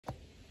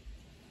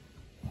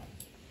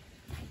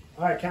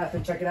All right,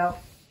 Catherine, check it out.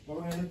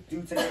 What we're gonna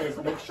do today is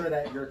make sure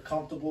that you're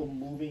comfortable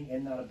moving in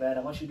and out of bed.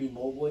 I want you to be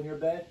mobile in your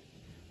bed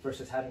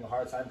versus having a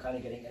hard time kind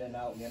of getting in and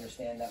out. We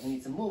understand that we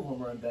need to move when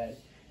we're in bed.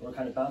 And we're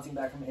kind of bouncing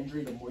back from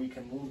injury. The more you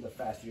can move, the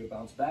faster you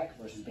bounce back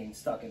versus being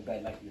stuck in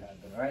bed like you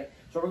have been, all right?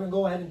 So what we're gonna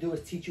go ahead and do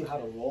is teach you how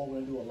to roll. We're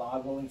gonna do a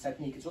log rolling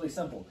technique. It's really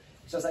simple.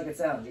 It's just like it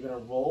sounds. You're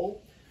gonna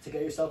roll to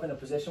get yourself in a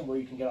position where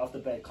you can get off the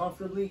bed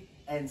comfortably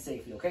and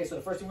safely, okay? So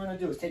the first thing we're gonna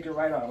do is take your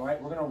right arm, all right?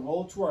 We're gonna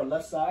roll to our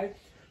left side.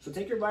 So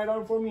take your right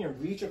arm for me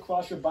and reach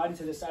across your body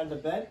to the side of the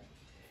bed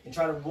and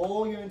try to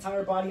roll your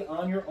entire body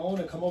on your own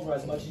and come over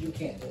as much as you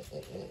can.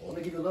 I'm gonna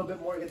give you a little bit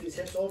more to get these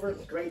hips over.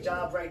 Great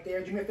job right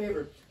there. Do me a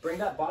favor, bring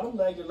that bottom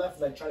leg, your left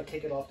leg, try to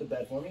kick it off the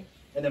bed for me,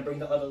 and then bring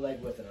the other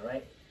leg with it, all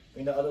right?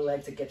 Bring the other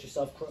leg to get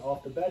yourself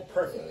off the bed.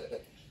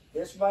 Perfect.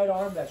 This right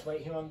arm that's right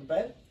here on the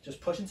bed,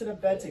 just push into the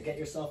bed to get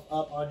yourself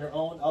up on your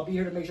own. I'll be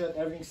here to make sure that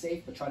everything's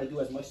safe, but try to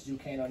do as much as you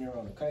can on your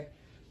own, okay?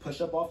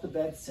 Push up off the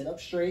bed, sit up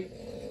straight,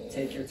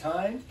 take your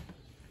time.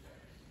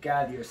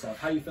 Gather yourself.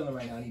 How are you feeling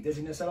right now? Any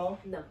dizziness at all?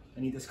 No.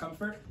 Any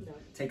discomfort? No.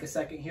 Take a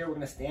second here. We're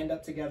going to stand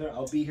up together.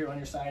 I'll be here on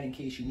your side in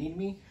case you need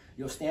me.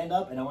 You'll stand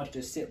up, and I want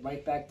you to sit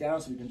right back down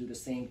so we can do the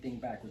same thing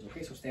backwards.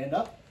 Okay, so stand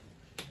up.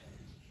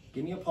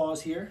 Give me a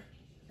pause here.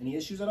 Any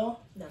issues at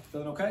all? No.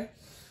 Feeling okay?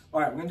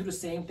 All right, we're going to do the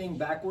same thing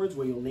backwards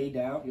where you'll lay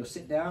down. You'll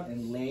sit down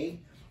and lay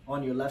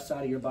on your left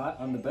side of your body,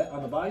 on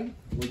the body.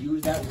 We'll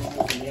use that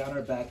roll to lay on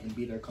our back and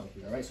be there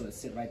comfy. All right, so let's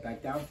sit right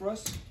back down for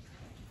us.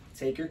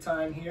 Take your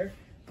time here.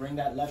 Bring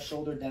that left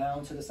shoulder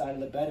down to the side of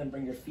the bed and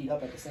bring your feet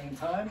up at the same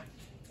time.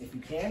 If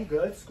you can,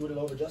 good. Scoot it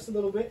over just a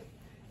little bit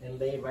and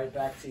lay right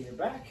back to your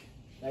back,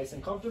 nice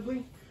and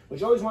comfortably. What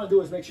you always want to do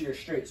is make sure you're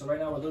straight. So right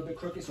now we're a little bit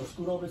crooked, so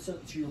scoot over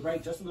to your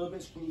right just a little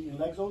bit, scoot your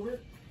legs over.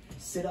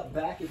 Sit up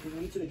back if you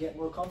need to get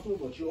more comfortable.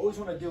 What you always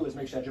want to do is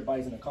make sure that your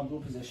body's in a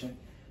comfortable position,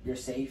 you're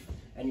safe,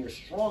 and you're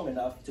strong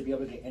enough to be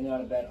able to get in and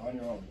out of bed on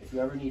your own. If you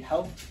ever need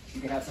help,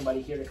 you can have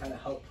somebody here to kind of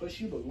help push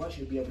you, but we want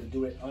you to be able to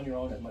do it on your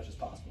own as much as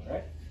possible, all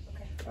right?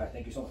 Okay. All right,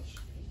 thank you so much.